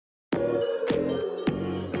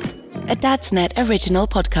a Dadsnet original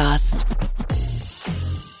podcast.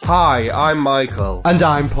 Hi, I'm Michael. And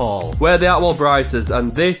I'm Paul. We're the Atwell Bryces,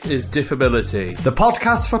 and this is Diffability, the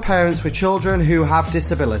podcast for parents with children who have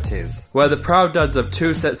disabilities. We're the proud dads of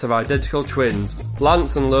two sets of identical twins,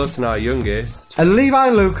 Lance and Lawson, our youngest, and Levi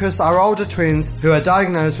and Lucas, our older twins, who are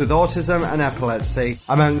diagnosed with autism and epilepsy,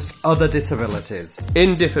 amongst other disabilities.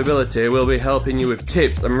 In Diffability, we'll be helping you with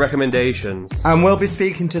tips and recommendations. And we'll be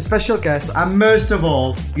speaking to special guests, and most of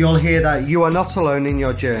all, you'll hear that you are not alone in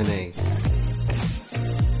your journey.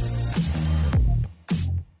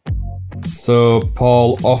 So,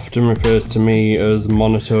 Paul often refers to me as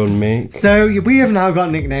Monotone Mick. So, we have now got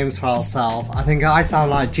nicknames for ourselves. I think I sound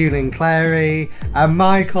like Julian Clary, and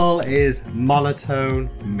Michael is Monotone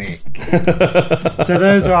Mick. So,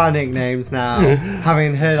 those are our nicknames now.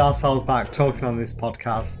 Having heard ourselves back talking on this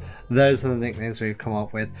podcast, those are the nicknames we've come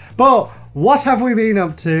up with. But, what have we been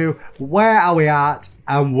up to? Where are we at?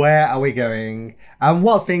 And where are we going? And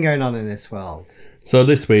what's been going on in this world? So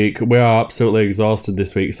this week, we are absolutely exhausted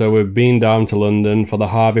this week. So we've been down to London for the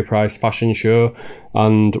Harvey Price fashion show,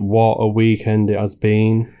 and what a weekend it has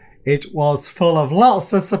been. It was full of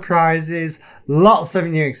lots of surprises, lots of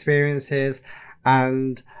new experiences,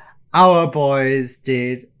 and our boys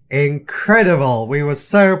did incredible. We were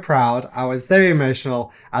so proud. I was very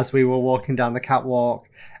emotional as we were walking down the catwalk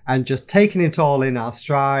and just taking it all in our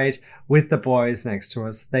stride with the boys next to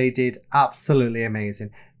us. They did absolutely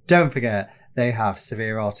amazing. Don't forget, they have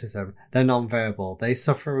severe autism, they're non-verbal, they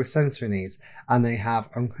suffer with sensory needs, and they have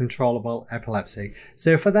uncontrollable epilepsy.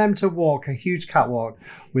 So for them to walk a huge catwalk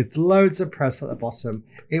with loads of press at the bottom,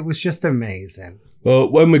 it was just amazing.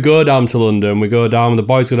 Well, when we go down to London, the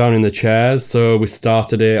boys go down in the chairs, so we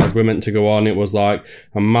started it as we meant to go on. It was like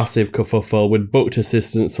a massive kerfuffle. We'd booked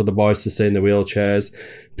assistants for the boys to stay in the wheelchairs.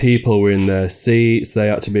 People were in their seats, they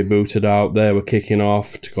had to be booted out. They were kicking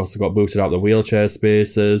off because they got booted out the wheelchair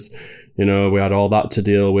spaces. You know, we had all that to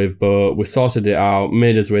deal with, but we sorted it out,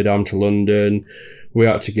 made us way down to London. We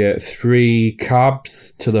had to get 3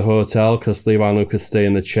 cabs to the hotel because Levi and Lucas stay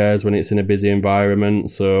in the chairs when it's in a busy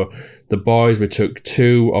environment. So the boys, we took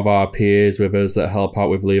 2 of our PAs with us that help out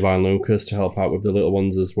with Levi and Lucas to help out with the little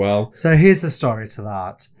ones as well. So here's the story to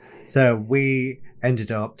that. So we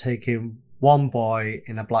ended up taking 1 boy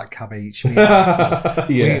in a black cab each.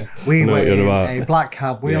 Yeah, we were in a black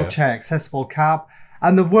cab, wheelchair accessible cab.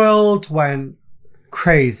 And the world went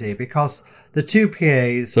crazy because the 2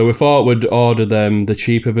 PAs... So we thought we'd order them the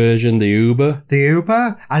cheaper version, the Uber.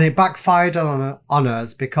 And it backfired on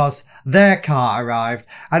us because their car arrived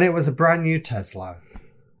and it was a brand new Tesla.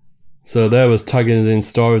 So there was tagging us in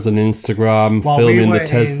stories on Instagram, while filming the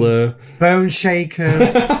Tesla. Bone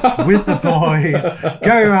shakers with the boys,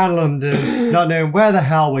 going around London, not knowing where the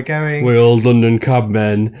hell we're going. We're all London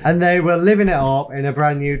cabmen. And they were living it up in a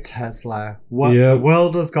brand new Tesla. The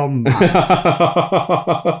world has gone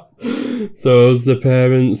mad. So as the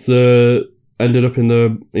parents ended up in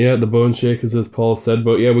the bone shakers, as Paul said.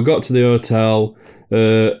 But yeah, we got to the hotel.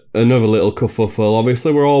 Another little kerfuffle.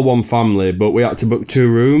 Obviously, we're all one family, but we had to book 2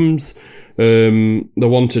 rooms. They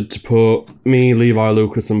wanted to put me, Levi,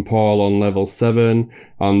 Lucas, and Paul on level 7,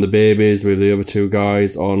 and the babies with the other 2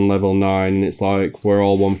 guys on level 9. And it's like, we're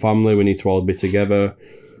all one family, we need to all be together.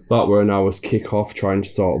 That were an hour's kick-off trying to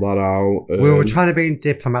sort that out. We were trying to be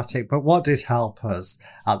diplomatic, but what did help us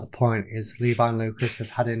at the point is Levi and Lucas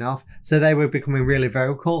had enough. So they were becoming really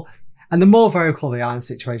vocal. And the more vocal they are in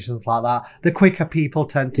situations like that, the quicker people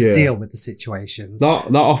tend to deal with the situations.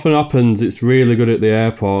 That often happens. It's really good at the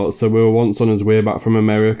airport. So we were once on his way back from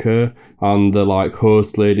America, and the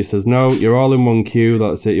host lady says, "No, you're all in one queue.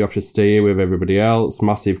 That's it. You have to stay here with everybody else."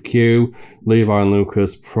 Massive queue. Levi and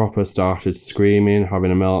Lucas proper started screaming,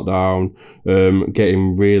 having a meltdown,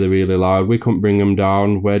 getting really, really loud. We couldn't bring them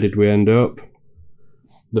down. Where did we end up?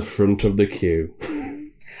 The front of the queue.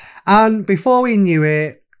 And before we knew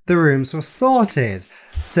it, the rooms were sorted.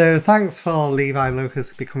 So thanks for Levi and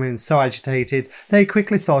Lucas becoming so agitated. They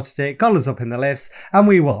quickly sorted it, got us up in the lifts, and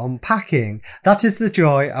we were unpacking. That is the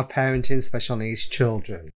joy of parenting special needs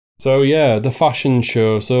children. So yeah, the fashion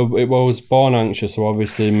show. So it was Born Anxious, so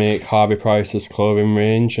obviously make Harvey Price's clothing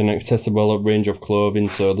range, an accessible range of clothing.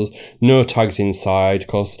 So there's no tags inside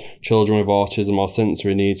because children with autism or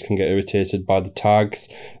sensory needs can get irritated by the tags.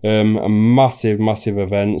 A massive, massive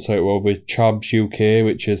event. So it was with Chabs UK,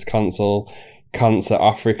 which is Cancer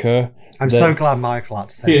Africa. I'm so glad Michael had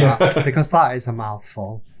to say that, because that is a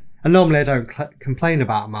mouthful. And normally I don't complain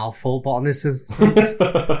about a mouthful, but on this instance,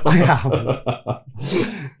 I am.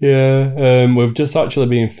 Yeah, we've just actually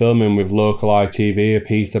been filming with local ITV a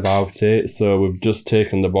piece about it, so we've just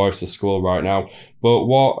taken the boys to school right now. But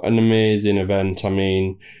what an amazing event. I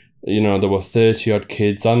mean, there were 30 odd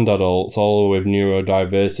kids and adults, all with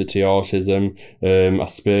neurodiversity, autism,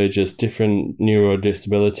 Asperger's, different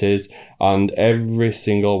neurodisabilities, and every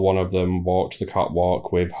single one of them walked the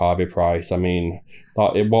catwalk with Harvey Price. I mean,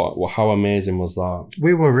 how amazing was that?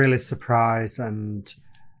 We were really surprised and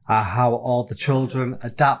how all the children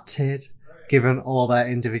adapted, given all their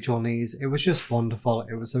individual needs. It was just wonderful.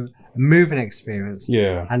 It was a moving experience.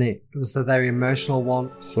 Yeah. And it was a very emotional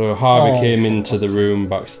one. So Harvey came into the room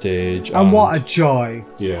backstage. And what a joy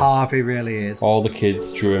yeah, Harvey really is. All the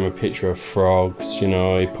kids drew him a picture of frogs. He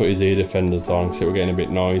put his ear defenders on because it was getting a bit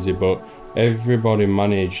noisy. But everybody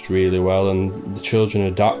managed really well and the children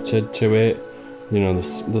adapted to it.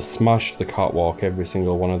 They smashed the catwalk, every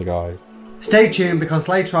single one of the guys. Stay tuned because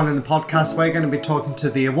later on in the podcast we're going to be talking to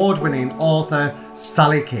the award-winning author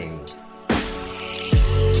Sally King.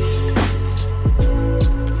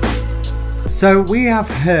 So we have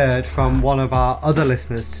heard from one of our other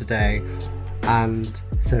listeners today, and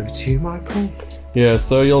it's over to you, Michael. Yeah,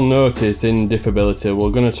 so you'll notice in Diffability we're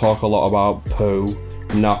going to talk a lot about poo,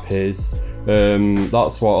 nappies.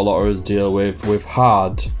 That's what a lot of us deal with. We've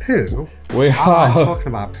had poo. I'm talking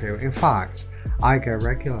about poo. In fact, I go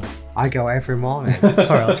regular. I go every morning.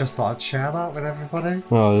 Sorry, I just thought I'd share that with everybody.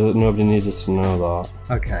 No, nobody needed to know that.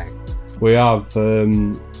 Okay. We have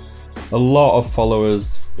a lot of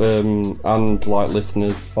followers and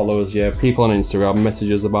listeners, followers, people on Instagram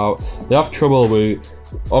messages about they have trouble with,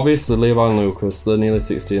 obviously Levi and Lucas, they're nearly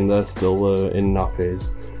 16, they're still in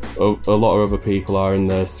nappies. A lot of other people are in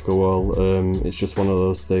their school. It's just one of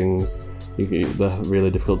those things. They're really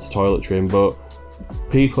difficult to toilet train, but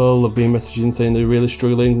people have been messaging saying they're really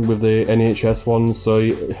struggling with the NHS ones. So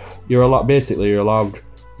you're allowed,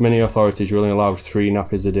 many authorities, you're only allowed 3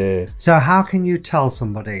 nappies a day. So how can you tell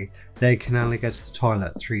somebody they can only go to the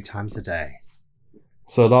toilet 3 times a day?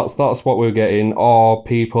 So that's what we're getting. Or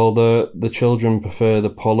people, the children prefer the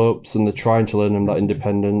pull-ups and they're trying to learn them that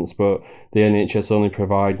independence, but the NHS only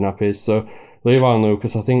provide nappies. So Levi and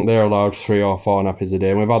Lucas, I think they're allowed 3 or 4 nappies a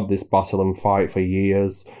day, and we've had this battle and fight for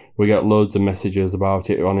years. We get loads of messages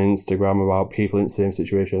about it on Instagram about people in the same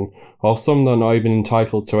situation, or some that are not even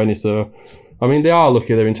entitled to any. So, I mean, they are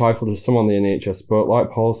lucky they're entitled to some on the NHS, but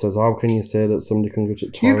like Paul says, how can you say that somebody can go to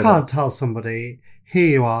the toilet? You can't tell somebody, here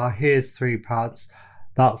you are, here's 3 pads,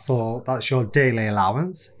 that's all, that's your daily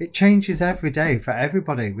allowance. It changes every day for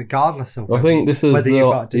everybody, regardless of whether you've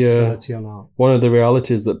got a disability or not. One of the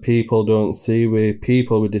realities that people don't see with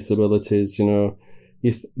people with disabilities,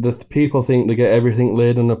 the people think they get everything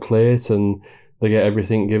laid on a plate and they get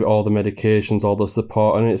everything, give all the medications, all the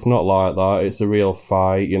support, and it's not like that. It's a real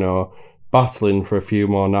fight, battling for a few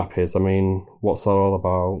more nappies. I mean, what's that all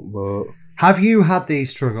about? But have you had these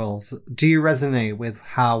struggles? Do you resonate with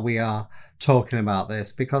how we are talking about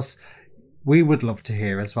this? Because we would love to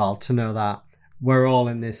hear as well, to know that we're all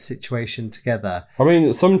in this situation together. I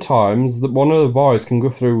mean, sometimes one of the boys can go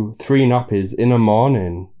through 3 nappies in a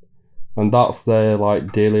morning. And that's their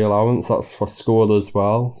daily allowance. That's for school as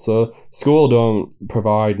well. So school don't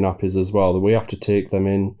provide nappies as well. We have to take them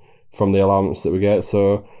in from the allowance that we get.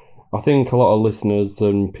 So I think a lot of listeners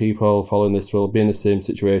and people following this will be in the same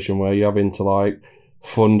situation where you're having to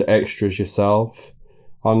fund extras yourself.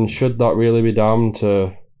 And should that really be down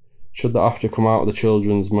to, should that have to come out of the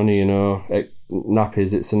children's money,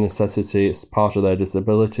 nappies, it's a necessity, it's part of their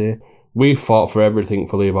disability. We've fought for everything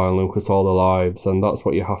for Levi and Lucas all their lives, and that's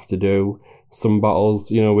what you have to do. Some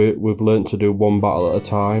battles, we've learnt to do one battle at a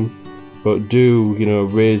time, but do,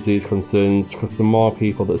 raise these concerns, because the more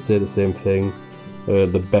people that say the same thing,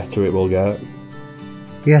 the better it will get.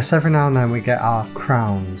 Yes, every now and then we get our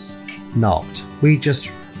crowns knocked. We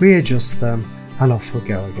just readjust them and off we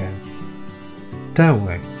go again. Don't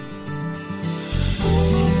we?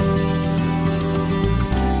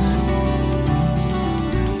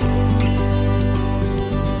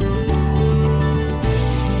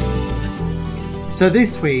 So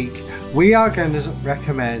this week, we are going to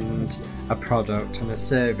recommend a product and a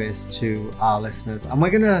service to our listeners, and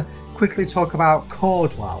we're going to quickly talk about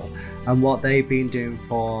Cordwell and what they've been doing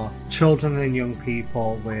for children and young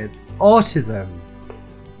people with autism.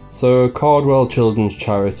 So Cordwell Children's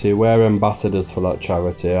Charity, we're ambassadors for that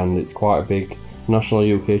charity, and it's quite a big national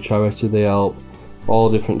UK charity. They help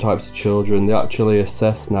all different types of children. They actually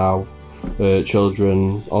assess now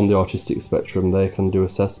children on the autistic spectrum. They can do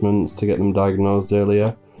assessments to get them diagnosed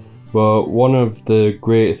earlier. But one of the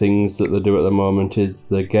great things that they do at the moment is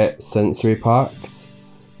they get sensory packs.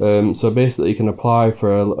 So basically you can apply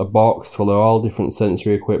for a box full of all different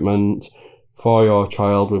sensory equipment for your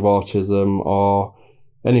child with autism or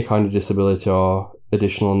any kind of disability or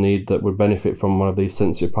additional need that would benefit from one of these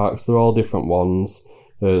sensory packs. They're all different ones.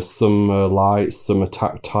 Some are light, some are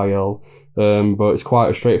tactile, but it's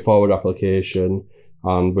quite a straightforward application,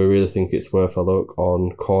 and we really think it's worth a look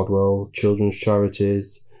on Cordwell Children's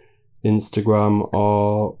Charities Instagram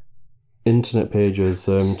or internet pages.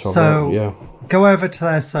 Go over to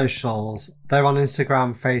their socials. They're on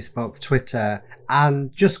Instagram, Facebook, Twitter,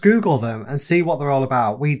 and just Google them and see what they're all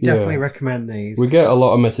about. We definitely recommend these. We get a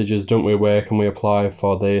lot of messages, don't we? Where can we apply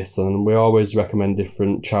for this? And we always recommend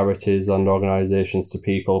different charities and organisations to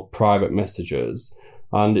people, private messages.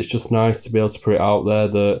 And it's just nice to be able to put it out there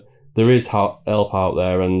that there is help out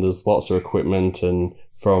there, and there's lots of equipment, and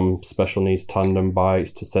from special needs tandem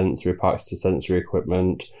bikes to sensory packs to sensory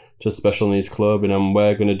equipment to special needs clothing, and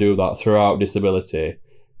we're going to do that throughout disability.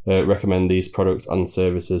 Recommend these products and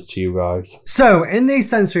services to you guys. So in these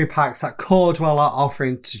sensory packs that Cordwell are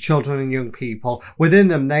offering to children and young people, within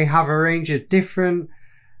them they have a range of different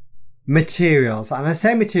materials, and I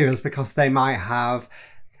say materials because they might have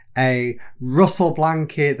a rustle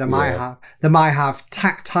blanket, they might have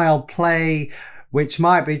tactile play, which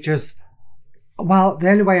might be just, well, the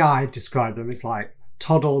only way I describe them is like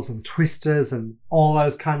toddles and twisters and all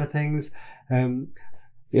those kind of things.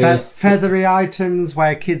 Feathery items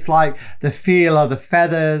where kids like the feel of the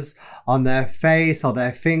feathers on their face or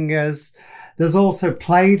their fingers. There's also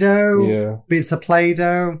Play-Doh, bits of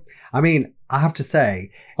Play-Doh. I mean, I have to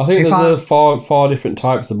say, I think there's four different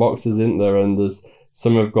types of boxes in there, and there's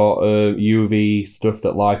some have got UV stuff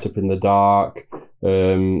that light up in the dark.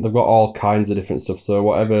 They've got all kinds of different stuff, so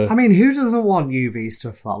whatever. I mean, who doesn't want UV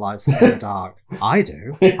stuff that lights up in the dark? I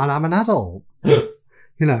do, and I'm an adult.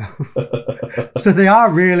 You know. So they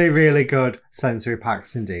are really, really good sensory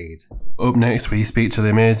packs indeed. Up next, we speak to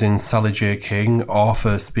the amazing Sally J. King,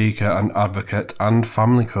 author, speaker and advocate and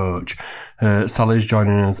family coach. Sally's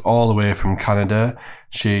joining us all the way from Canada.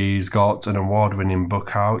 She's got an award-winning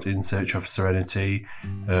book out, In Search of Serenity,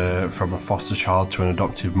 from a foster child to an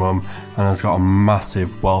adoptive mum, and has got a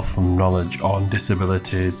massive wealth of knowledge on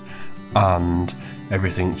disabilities and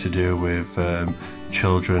everything to do with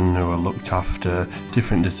children who are looked after,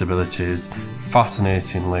 different disabilities.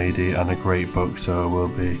 Fascinating lady and a great book, so we'll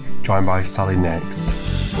be joined by Sally next.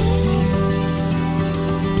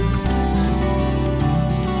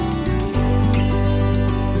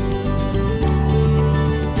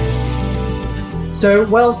 So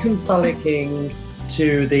welcome, Sally King,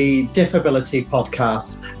 to the Diffability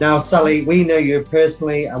Podcast. Now, Sally, we know you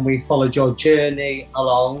personally and we followed your journey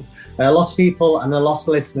along. A lot of people and a lot of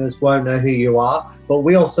listeners won't know who you are, but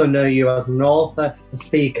we also know you as an author, a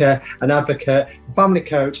speaker, an advocate, a family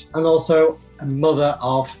coach, and also a mother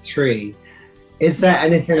of 3. Is there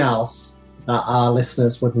anything else that our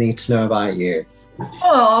listeners would need to know about you?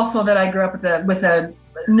 Well, also that I grew up with a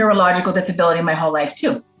neurological disability my whole life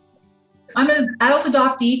too. I'm an adult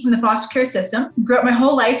adoptee from the foster care system. Grew up my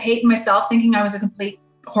whole life hating myself, thinking I was a complete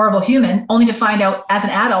horrible human, only to find out as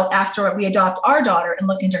an adult after we adopt our daughter and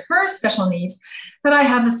look into her special needs that I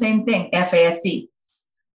have the same thing, FASD.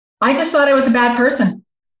 I just thought I was a bad person.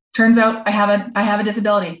 Turns out I have a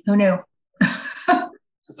disability. Who knew?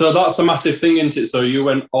 So that's a massive thing, isn't it? So you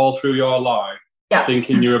went all through your life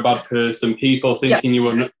thinking you're a bad person, people thinking you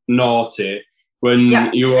were naughty when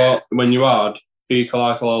you had fecal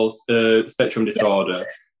alcohol spectrum disorder.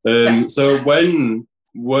 So when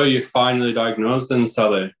were you finally diagnosed then,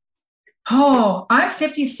 Sally? Oh, I'm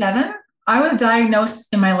 57. I was diagnosed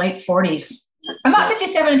in my late 40s. I'm not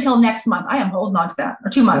 57 until next month. I am holding on to that.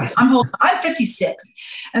 Or 2 months. I'm 56.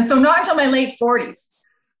 And so not until my late 40s.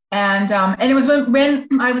 And it was when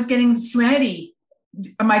I was getting Serenity,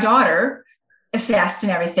 my daughter, assessed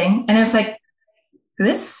and everything. And it's like,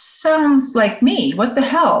 this sounds like me. What the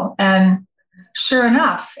hell? And sure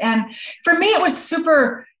enough. And for me, it was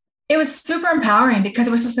super empowering, because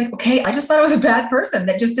it was just like, okay, I just thought I was a bad person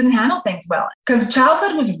that just didn't handle things well, because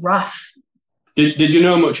childhood was rough. Did you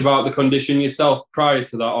know much about the condition yourself prior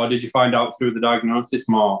to that, or did you find out through the diagnosis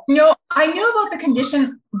more? No, I knew about the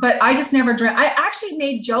condition, but I just never drank. I actually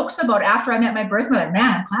made jokes about it after I met my birth mother.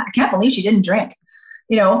 Man, I can't believe she didn't drink,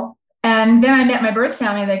 you know? And then I met my birth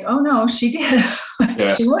family, like, oh no, she did.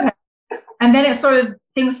 She would have. And then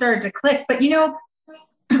things started to click. But, you know,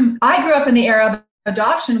 I grew up in the era of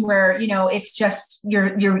adoption where, you know, it's just you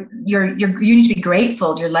need to be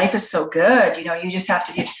grateful. Your life is so good. You know, you just have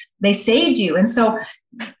to, they saved you. And so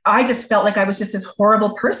I just felt like I was just this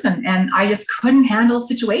horrible person, and I just couldn't handle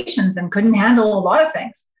situations and couldn't handle a lot of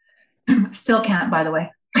things. Still can't, by the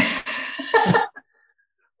way.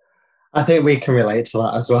 I think we can relate to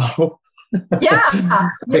that as well. Yeah.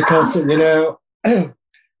 Because, you know,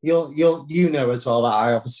 you know as well that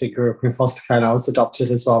I obviously grew up in foster care and I was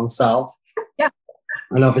adopted as well myself. Yeah.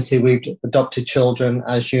 And obviously we've adopted children,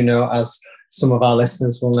 as you know, as some of our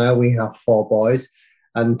listeners will know, we have 4 boys,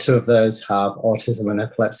 and 2 of those have autism and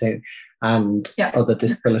epilepsy and other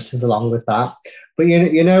disabilities along with that. But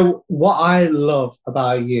you know what I love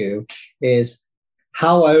about you is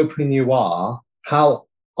how open you are, how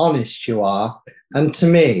honest you are. And to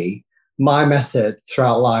me, my method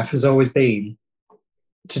throughout life has always been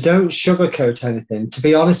to don't sugarcoat anything, to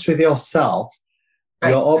be honest with yourself,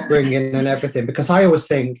 your upbringing and everything. Because I always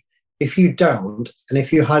think if you don't, and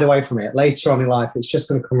if you hide away from it, later on in life, it's just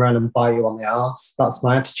going to come around and bite you on the arse. That's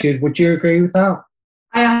my attitude. Would you agree with that?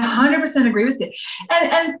 I 100% agree with you.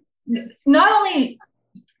 And not only,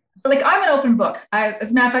 like, I'm an open book.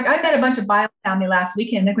 As a matter of fact, I met a bunch of bio family last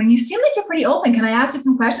weekend. Like, when you seem like you're pretty open, can I ask you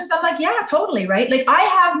some questions? I'm like, yeah, totally. Right. Like,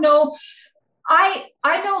 I no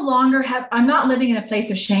longer I'm not living in a place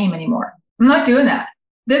of shame anymore. I'm not doing that.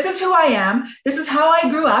 This is who I am. This is how I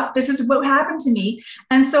grew up. This is what happened to me.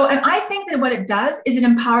 And I think that what it does is it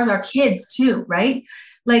empowers our kids too, right?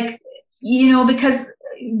 Like, because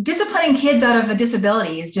disciplining kids out of a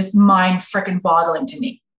disability is just mind freaking boggling to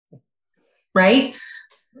me. Right.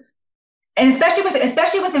 And especially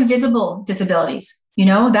with invisible disabilities,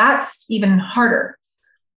 that's even harder.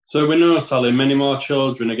 So we know, Sally, many more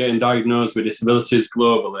children are getting diagnosed with disabilities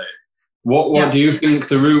globally. What do you think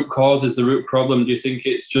the root cause is, the root problem? Do you think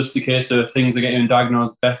it's just a case of things are getting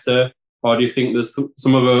diagnosed better? Or do you think there's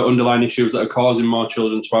some other underlying issues that are causing more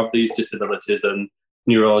children to have these disabilities and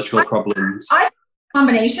neurological problems?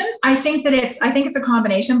 Combination. I think it's a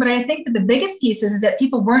combination, but I think that the biggest piece is that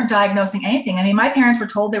people weren't diagnosing anything. I mean, my parents were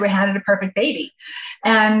told they were handed a perfect baby.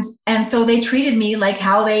 And so they treated me like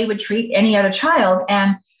how they would treat any other child.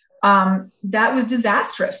 And that was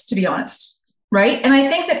disastrous, to be honest. Right. And I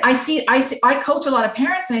think that I coach a lot of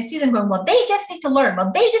parents and I see them going, well, they just need to learn.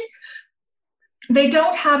 Well, they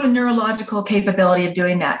don't have the neurological capability of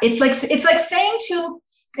doing that. It's like saying to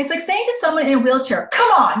someone in a wheelchair, come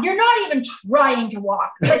on, you're not even trying to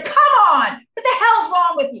walk. Like, come on, what the hell's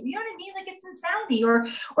wrong with you? You know what I mean? Like, it's insanity. Or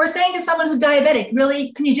saying to someone who's diabetic,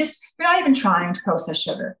 really, you're not even trying to process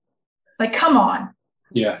sugar. Like, come on.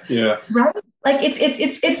 Yeah. Right. Like,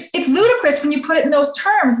 it's ludicrous when you put it in those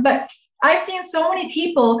terms, but I've seen so many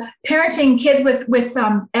people parenting kids with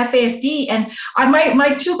FASD, and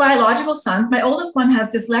my 2 biological sons, my oldest one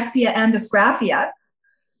has dyslexia and dysgraphia.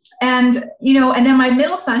 And, and then my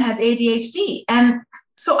middle son has ADHD. And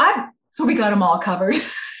so we got them all covered.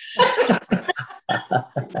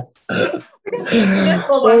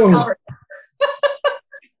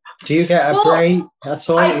 Do you get a break? That's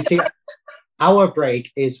all. You see, our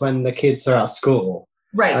break is when the kids are at school.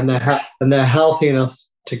 Right. And they're healthy enough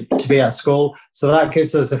to be at school. So that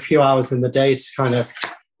gives us a few hours in the day to kind of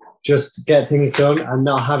just get things done and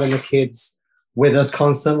not having the kids with us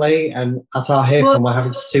constantly and at our hip and we're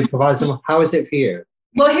having to supervise them. How is it for you?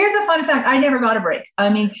 Well, here's a fun fact. I never got a break. I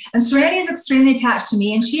mean, and Serenity is extremely attached to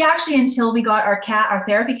me. And she actually, until we got our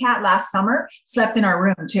therapy cat last summer, slept in our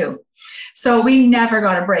room too. So we never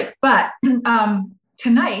got a break. But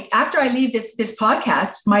tonight, after I leave this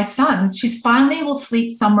podcast, my sons, she's finally will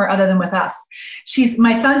sleep somewhere other than with us.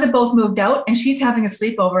 My sons have both moved out and she's having a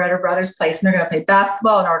sleepover at her brother's place. And they're going to play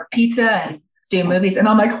basketball and order pizza and do movies. And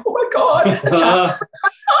I'm like, oh my God.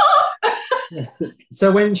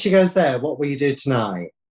 So when she goes there, what will you do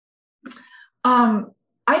tonight? We're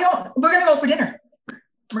going to go for dinner.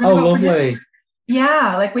 Lovely.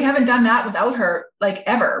 Yeah. Like, we haven't done that without her, like,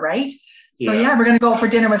 ever. Right. So yeah, we're going to go for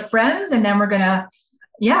dinner with friends and then we're going to,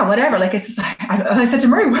 whatever. Like, it's just like, I said to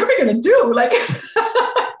Marie, what are we going to do? Like,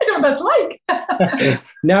 I don't know what that's like.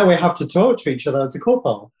 Now we have to talk to each other as a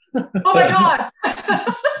couple. Oh my God.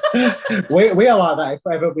 we are like that if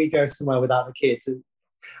ever we go somewhere without the kids.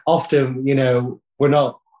 Often, we're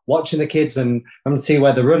not watching the kids and see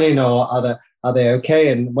where they're running or are they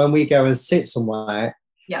okay? And when we go and sit somewhere,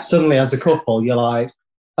 suddenly as a couple, you're like,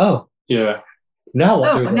 oh. Yeah. Now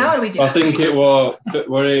what do we do? I think it was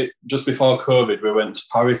just before COVID, we went to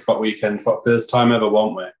Paris that weekend for the first time ever,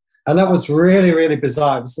 weren't we? And that was really, really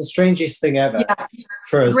bizarre. It was the strangest thing ever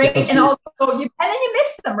for us. Great. And also, and then you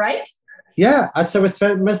miss them, right? Yeah. So we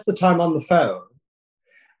spent most of the time on the phone.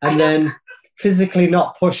 And then physically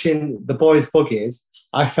not pushing the boys' buggies,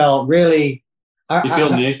 I felt really... You feel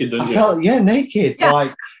naked, don't you? I felt, naked. Yeah.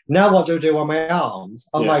 Like, now what do I do on my arms?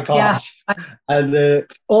 Oh my gosh. Yeah. And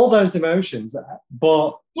all those emotions.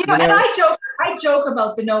 But, and I joke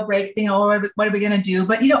about the no break thing, or what are we going to do?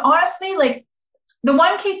 But, honestly, like, the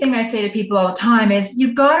one key thing I say to people all the time is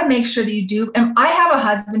you've got to make sure that you do. And I have a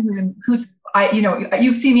husband who's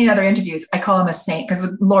you've seen me in other interviews. I call him a saint because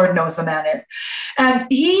Lord knows the man is. And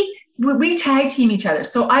he we tag team each other.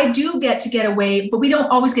 So I do get away, but we don't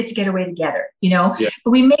always get to get away together, Yeah.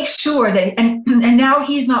 But we make sure that, and now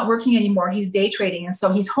he's not working anymore. He's day trading. And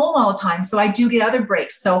so he's home all the time. So I do get other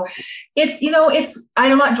breaks. So it's,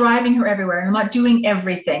 I'm not driving her everywhere. And I'm not doing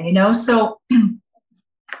everything, So,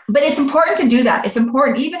 but it's important to do that. It's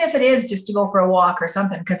important, even if it is just to go for a walk or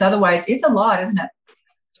something, because otherwise it's a lot, isn't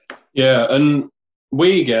it? Yeah. And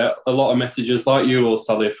we get a lot of messages like you will,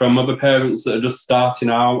 Sally, from other parents that are just starting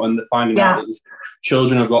out and they're finding out that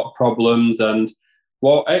children have got problems. And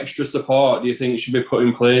what extra support do you think should be put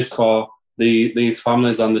in place for these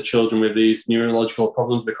families and the children with these neurological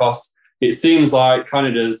problems? Because it seems like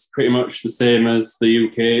Canada's pretty much the same as the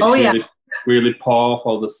UK. It's really poor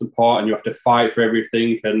for the support, and you have to fight for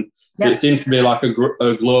everything. And it seems to be like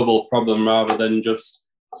a global problem rather than just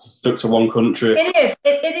stuck to one country. It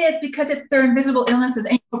is because it's their invisible illnesses,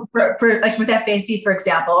 and for like with FASD, for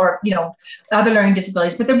example, or other learning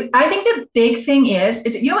disabilities. But I think the big thing is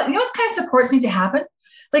what kind of supports need to happen.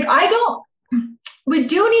 Like we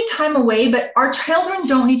do need time away, but our children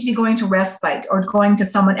don't need to be going to respite or going to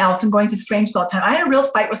someone else and going to strangers all the time. I had a real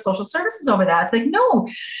fight with social services over that. It's like, no.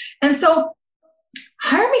 And so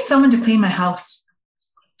hire me someone to clean my house.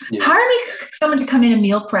 Yeah. Hire me someone to come in and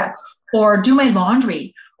meal prep or do my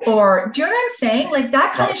laundry. Or do you know what I'm saying? Like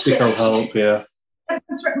that kind of shit. Help, yeah.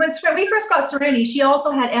 When we first got Serenity, she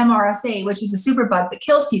also had MRSA, which is a super bug that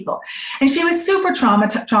kills people. And she was super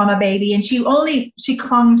trauma baby. And she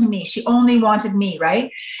clung to me. She only wanted me, right?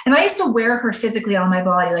 And I used to wear her physically on my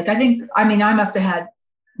body. Like I must have had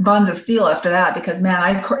buns of steel after that, because man,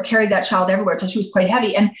 I carried that child everywhere until she was quite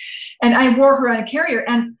heavy. And I wore her on a carrier.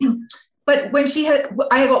 And but when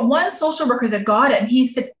I got one social worker that got it, and he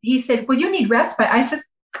said, well, you need respite. I said,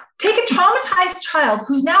 take a traumatized child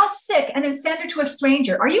who's now sick and then send her to a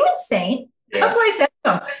stranger. Are you insane? Yeah. That's what I said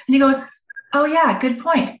to him. And he goes, oh yeah, good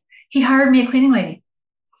point. He hired me a cleaning lady.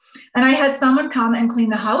 And I had someone come and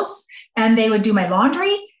clean the house, and they would do my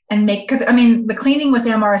laundry and because the cleaning with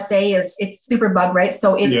MRSA it's super bug, right?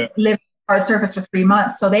 So it lives on hard surface for 3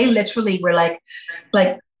 months. So they literally were like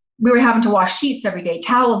we were having to wash sheets every day,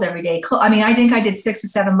 towels every day. I think I did 6 or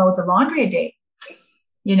 7 loads of laundry a day.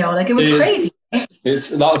 It was crazy.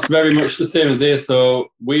 That's very much the same as here.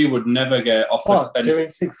 So we would never get offered doing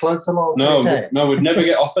 6 loads of laundry. No, we'd never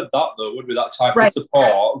get offered that though, would we? That type of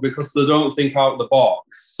support, because they don't think out the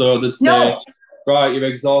box. So they'd say, right, you're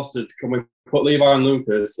exhausted. Can we put Levi and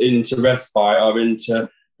Lucas into respite or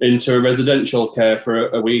into residential care for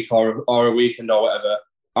a week or a weekend or whatever?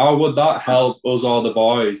 How would that help us or the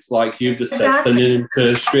boys? Like you've just said, sending them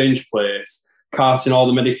to a strange place, carting all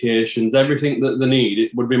the medications, everything that they need.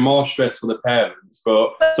 It would be more stress for the parents,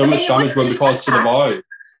 but so much damage would be caused to the boys.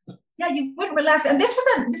 Yeah, you wouldn't relax. And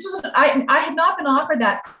I had not been offered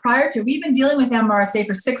that prior to. We've been dealing with MRSA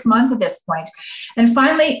for 6 months at this point. And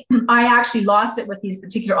finally, I actually lost it with these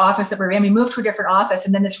particular office that we're in. We moved to a different office,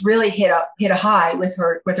 and then this really hit a high with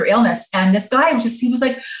her illness. And this guy he was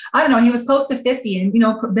like, I don't know, he was close to 50 and,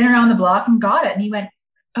 been around the block and got it. And he went,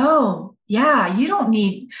 oh yeah, you don't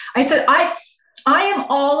need, I said, I am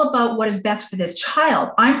all about what is best for this child.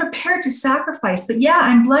 I'm prepared to sacrifice, but yeah,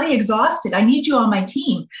 I'm bloody exhausted. I need you on my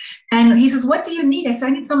team. And he says, what do you need? I said, I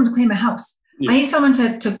need someone to clean my house. Yeah. I need someone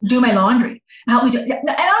to do my laundry. Help me do it. And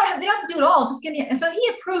they don't have to do it all. Just give me. And so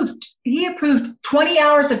he approved 20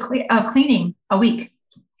 hours of cleaning a week,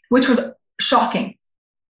 which was shocking.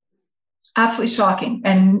 Absolutely shocking.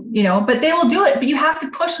 And, but they will do it, but you have to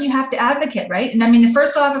push and you have to advocate, right? And the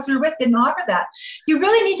first office we were with didn't offer that. You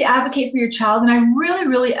really need to advocate for your child. And I really,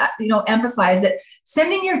 really, emphasize that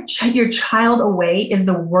sending your child away is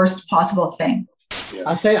the worst possible thing.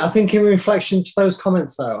 I think in reflection to those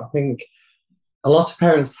comments, though, I think a lot of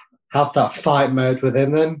parents have that fight mode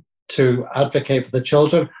within them to advocate for the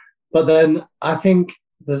children. But then I think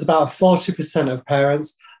there's about 40% of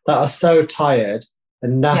parents that are so tired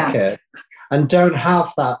and knackered and don't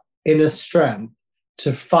have that inner strength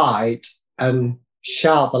to fight and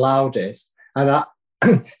shout the loudest. And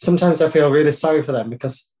sometimes I feel really sorry for them,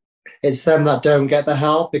 because it's them that don't get the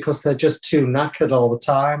help because they're just too knackered all the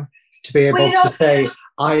time to be able to say,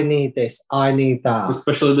 I need this, I need that.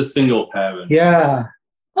 Especially the single parents. Yeah.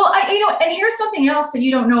 Well, and here's something else that you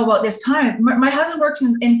don't know about this time. My husband worked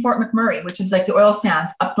in Fort McMurray, which is like the oil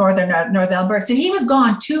sands up northern Alberta. So he was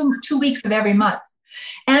gone two weeks of every month.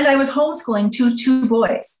 And I was homeschooling two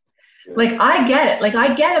boys. Like, I get it. Like,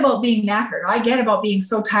 I get about being knackered. I get about being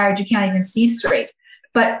so tired you can't even see straight.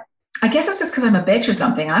 But I guess it's just because I'm a bitch or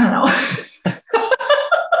something. I don't know.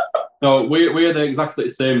 No, we're exactly the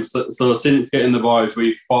same. So since getting the boys,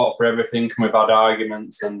 we've fought for everything and we've had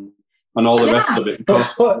arguments and all the rest of it. But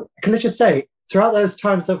can I just say, throughout those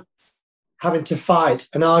times of having to fight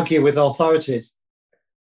and argue with authorities.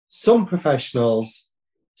 Some professionals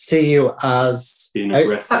see you as being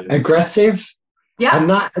aggressive. Yeah. And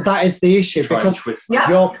that is the issue, because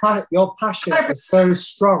your passion 100%. is so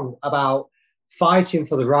strong about fighting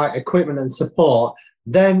for the right equipment and support.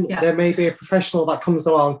 Then there may be a professional that comes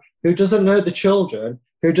along who doesn't know the children,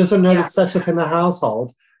 who doesn't know the setup in the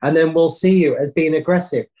household, and then will see you as being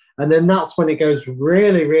aggressive. And then that's when it goes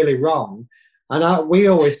really, really wrong. And we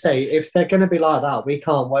always say, if they're going to be like that, we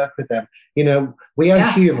can't work with them. You know, we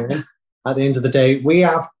are human. At the end of the day, we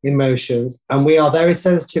have emotions, and we are very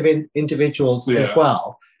sensitive individuals as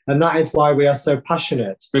well. And that is why we are so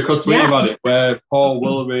passionate. Because we've had it where Paul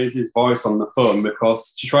will raise his voice on the phone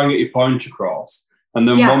because to try and get your point across, and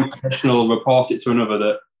then one professional will report it to another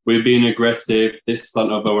that we're being aggressive, this, that,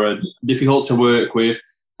 and other, we're difficult to work with.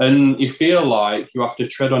 And you feel like you have to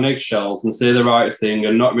tread on eggshells and say the right thing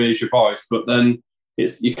and not raise your voice. But then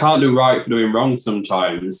you can't do right for doing wrong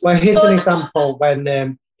sometimes. Well, here's an example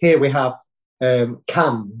when here we have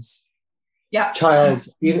CAMS. Yeah. Child,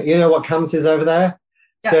 you know what CAMS is over there?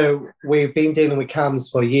 Yeah. So we've been dealing with CAMS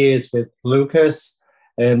for years with Lucas.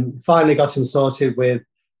 Finally got him sorted with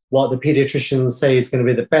what the paediatricians say is going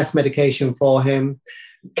to be the best medication for him.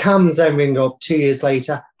 CAMS then ring up 2 years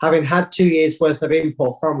later, having had 2 years worth of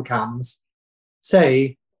input from CAMS,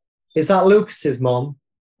 say, is that Lucas's mum?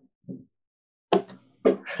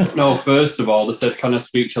 No, first of all, they said, can I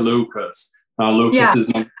speak to Lucas? Now, Lucas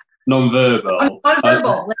is non-verbal.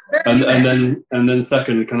 Non-verbal. And then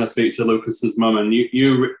second, can I speak to Lucas's mum? And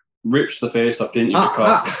you ripped the face off, didn't you?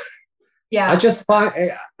 Because I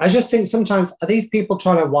just think sometimes, are these people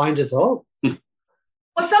trying to wind us up?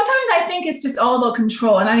 Well, sometimes I think it's just all about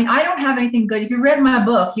control. And I mean, I don't have anything good. If you read my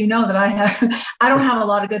book, you know that I don't have a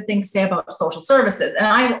lot of good things to say about social services. And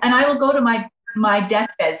I will go to my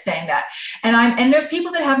deathbed saying that. And there's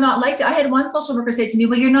people that have not liked it. I had one social worker say to me,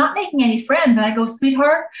 well, you're not making any friends. And I go,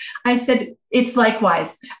 sweetheart, I said, it's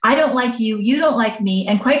likewise. I don't like you. You don't like me.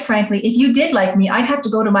 And quite frankly, if you did like me, I'd have to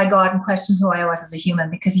go to my God and question who I was as a human,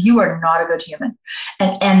 because you are not a good human.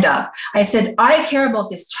 And end of. I said, I care about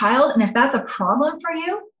this child. And if that's a problem for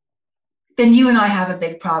you, then you and I have a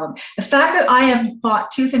big problem. The fact that I have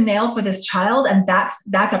fought tooth and nail for this child, and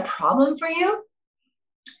that's a problem for you,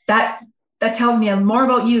 that tells me more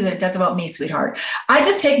about you than it does about me, sweetheart. I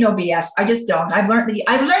just take no BS. I just don't.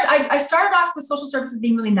 I started off with social services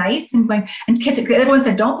being really nice and going and kissing. Everyone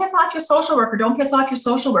said, don't piss off your social worker. Don't piss off your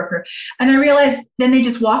social worker. And I realized then they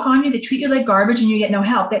just walk on you. They treat you like garbage and you get no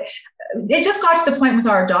help. It just got to the point with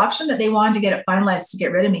our adoption that they wanted to get it finalized to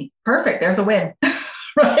get rid of me. Perfect. There's a win.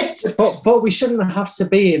 Right. But we shouldn't have to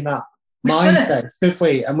be in that mindset, should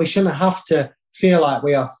we? And we shouldn't have to feel like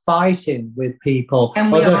we are fighting with people,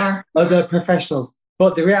 and other professionals.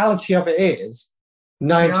 But the reality of it is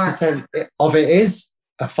 90% of it is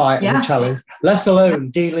a fight and a challenge, let alone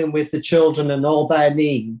dealing with the children and all their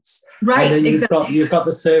needs. Right, and then exactly. You've got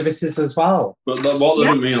the services as well. But what they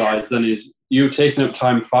don't realise then is you taking up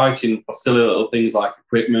time fighting for silly little things like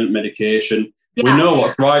equipment, medication. We know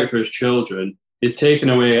what's right for his children is taking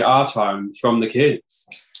away our time from the kids.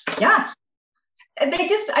 Yeah.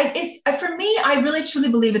 For me, I really truly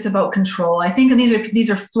believe it's about control. I think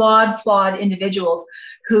these are flawed individuals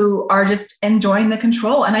who are just enjoying the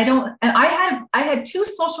control. And I had two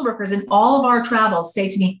social workers in all of our travels say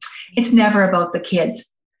to me, it's never about the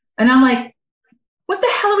kids. And I'm like, what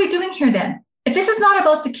the hell are we doing here then? If this is not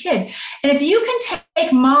about the kid, and if you can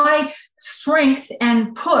take my strength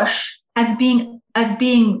and push as being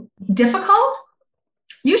difficult,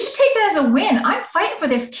 you should take that as a win. I'm fighting for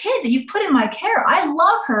this kid that you've put in my care. I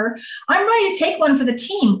love her. I'm ready to take one for the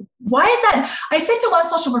team. Why is that? I said to one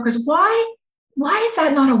social workers, why is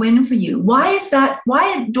that not a win for you? Why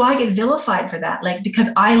do I get vilified for that? Like, because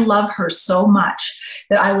I love her so much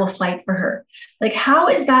that I will fight for her. Like, how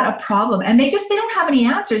is that a problem? And they don't have any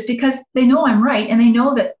answers because they know I'm right. And they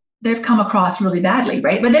know that they've come across really badly.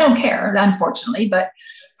 Right. But they don't care, unfortunately, but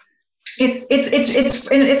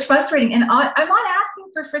it's frustrating. And I'm not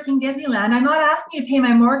asking for freaking Disneyland. I'm not asking you to pay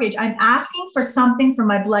my mortgage. I'm asking for something for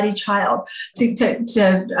my bloody child to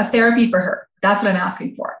a therapy for her. That's what I'm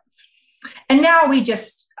asking for. And now we've got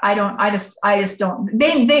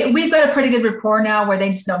a pretty good rapport now where they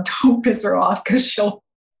just don't piss her off because she'll.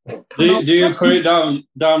 Do you put it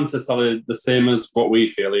down to Sally the same as what we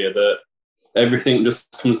feel here, that everything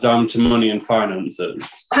just comes down to money and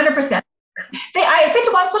finances? 100%. I said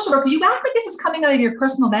to one social worker, you act like this is coming out of your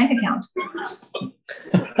personal bank account.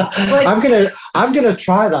 I'm gonna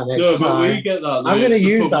try that next time. But we get that. I'm gonna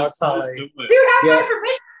use that, Sally. You have my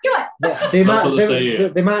permission to do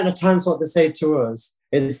it. The amount of times what they say to us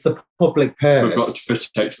It's the public purse. We've got to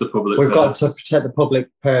protect the public We've purse. got to protect the public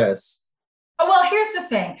purse. Oh, well, here's the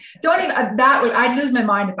thing. Don't even I'd lose my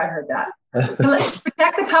mind if I heard that. Let's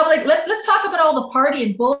protect the public. Let's talk about all the party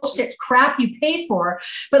and bullshit crap you pay for.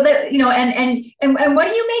 But and what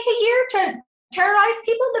do you make a year to terrorize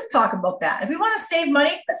people? Let's talk about that. If we want to save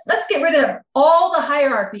money, let's get rid of all the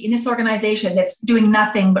hierarchy in this organization that's doing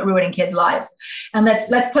nothing but ruining kids' lives. And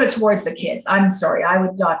let's put it towards the kids. I'm sorry, I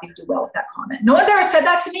would not do well with that comment. No one's ever said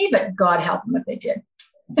that to me, but God help them if they did.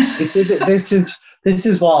 You see, this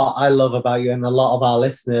is what I love about you, and a lot of our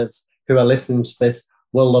listeners who are listening to this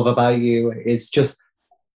will love about you. It's just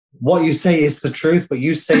what you say is the truth, but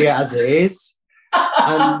you say it as it is.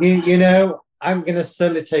 And I'm going to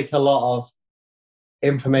certainly take a lot of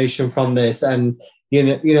information from this, and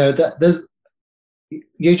that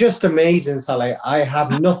you're just amazing, Sally. I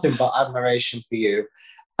have nothing but admiration for you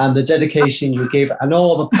and the dedication you give and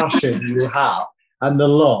all the passion you have and the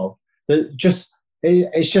love.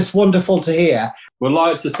 It's just wonderful to hear. We'd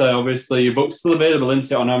like to say, obviously, your book's still available,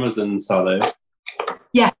 isn't it, on Amazon, Sally?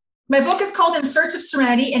 Yeah. My book is called In Search of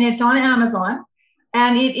Serenity, and it's on Amazon.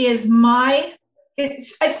 And it is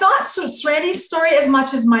it's not Serenity's story as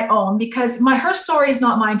much as my own, because her story is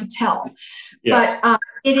not mine to tell. Yeah. But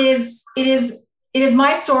it is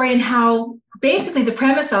my story, and how basically the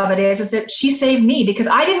premise of it is that she saved me, because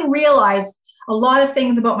I didn't realize a lot of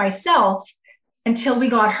things about myself until we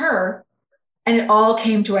got her, and it all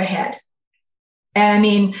came to a head. And I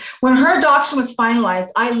mean, when her adoption was finalized,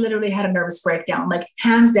 I literally had a nervous breakdown. Like,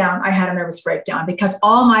 hands down, I had a nervous breakdown, because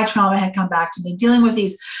all my trauma had come back to me, dealing with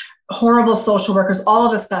these horrible social workers, all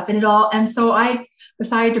of this stuff, and so I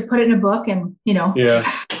decided to put it in a book, and Yeah.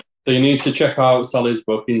 So you need to check out Sally's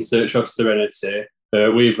book, In Search of Serenity.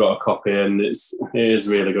 We've got a copy, and it is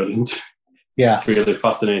really good, and yes, really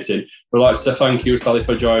fascinating. We'd like to say thank you, Sally,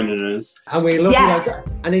 for joining us. And we love you,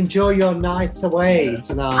 and enjoy your night away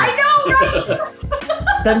tonight. I know,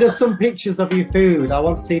 right? Send us some pictures of your food. I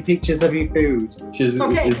want to see pictures of your food.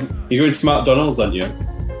 Okay. You're going to McDonald's, aren't you?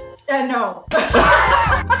 No.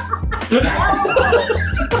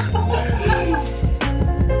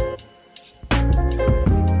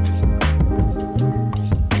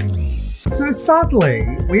 So sadly,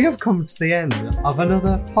 we have come to the end of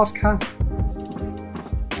another podcast.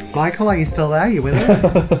 Michael, are you still there? Are you with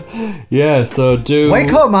us? Yeah, so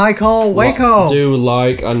wake up, Michael! Wake up! Do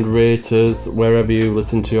like and rate us wherever you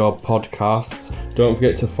listen to your podcasts. Don't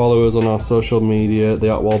forget to follow us on our social media,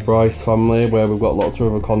 the Atwell Bryce family, where we've got lots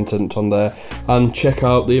of other content on there. And check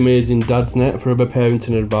out the amazing Dad's Net for other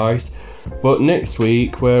parenting advice. But next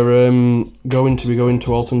week, we're going to be going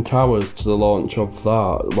to Alton Towers to the launch of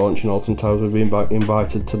that. Launching Alton Towers, we've been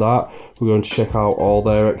invited to that. We're going to check out all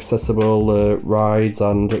their accessible rides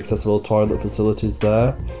and accessible toilet facilities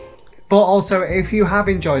there. But also, if you have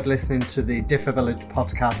enjoyed listening to the Differ Village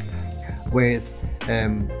podcast with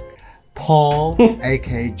Paul,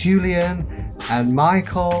 aka Julian, and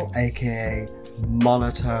Michael, aka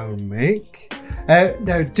Monotone Mick,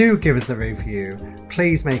 do give us a review.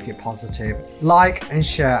 Please make it positive. Like and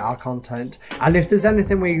share our content. And if there's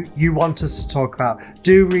anything you want us to talk about,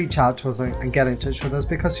 do reach out to us and get in touch with us,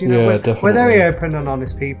 because we're very open and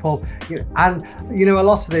honest people. And a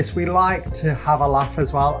lot of this, we like to have a laugh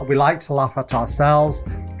as well. We like to laugh at ourselves.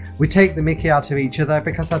 We take the mickey out of each other,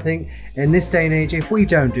 because I think in this day and age, if we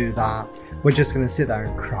don't do that, we're just going to sit there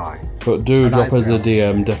and cry. But do drop us a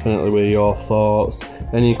DM, definitely, with your thoughts,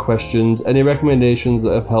 any questions, any recommendations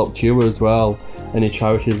that have helped you as well, any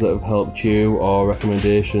charities that have helped you, or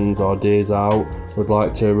recommendations or days out. We'd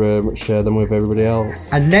like to share them with everybody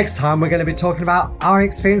else. And next time, we're going to be talking about our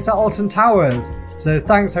experience at Alton Towers. So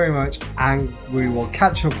thanks very much, and we will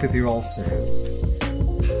catch up with you all soon.